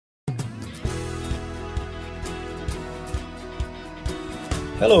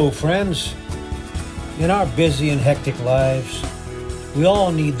Hello, friends. In our busy and hectic lives, we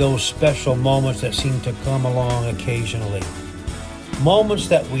all need those special moments that seem to come along occasionally. Moments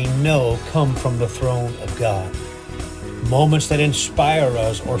that we know come from the throne of God. Moments that inspire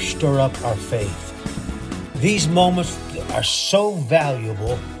us or stir up our faith. These moments are so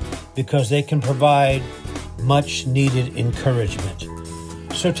valuable because they can provide much needed encouragement.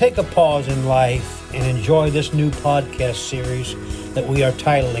 So take a pause in life and enjoy this new podcast series that we are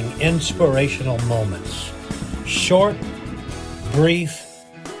titling Inspirational Moments. Short, brief,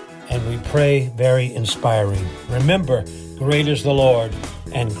 and we pray very inspiring. Remember, great is the Lord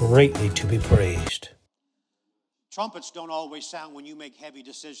and greatly to be praised. Trumpets don't always sound when you make heavy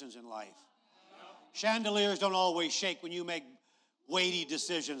decisions in life. Chandeliers don't always shake when you make weighty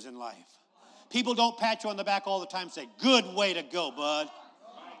decisions in life. People don't pat you on the back all the time and say, good way to go, bud.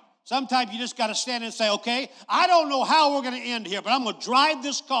 Sometimes you just got to stand and say, okay, I don't know how we're going to end here, but I'm going to drive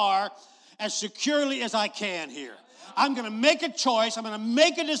this car as securely as I can here. I'm going to make a choice. I'm going to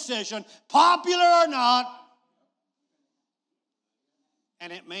make a decision, popular or not.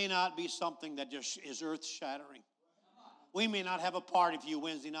 And it may not be something that just is earth-shattering. We may not have a party for you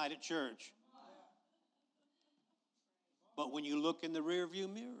Wednesday night at church. But when you look in the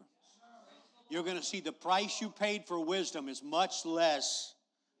rearview mirror, you're going to see the price you paid for wisdom is much less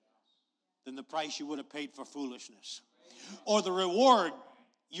than the price you would have paid for foolishness. Or the reward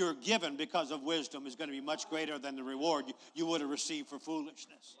you're given because of wisdom is going to be much greater than the reward you would have received for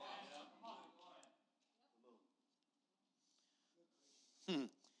foolishness.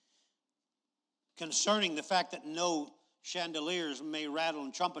 Concerning the fact that no chandeliers may rattle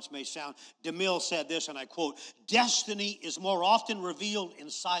and trumpets may sound, DeMille said this, and I quote, "Destiny is more often revealed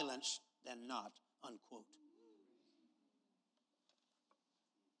in silence than not," unquote.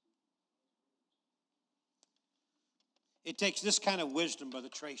 It takes this kind of wisdom, Brother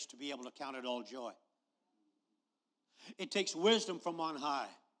Trace, to be able to count it all joy. It takes wisdom from on high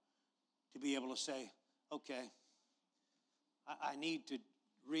to be able to say, okay, I need to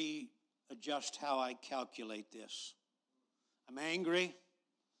readjust how I calculate this. I'm angry.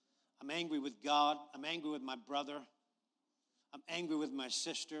 I'm angry with God. I'm angry with my brother. I'm angry with my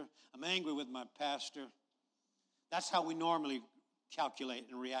sister. I'm angry with my pastor. That's how we normally calculate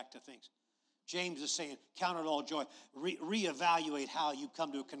and react to things. James is saying, count it all joy. Reevaluate how you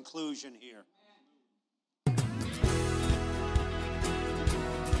come to a conclusion here.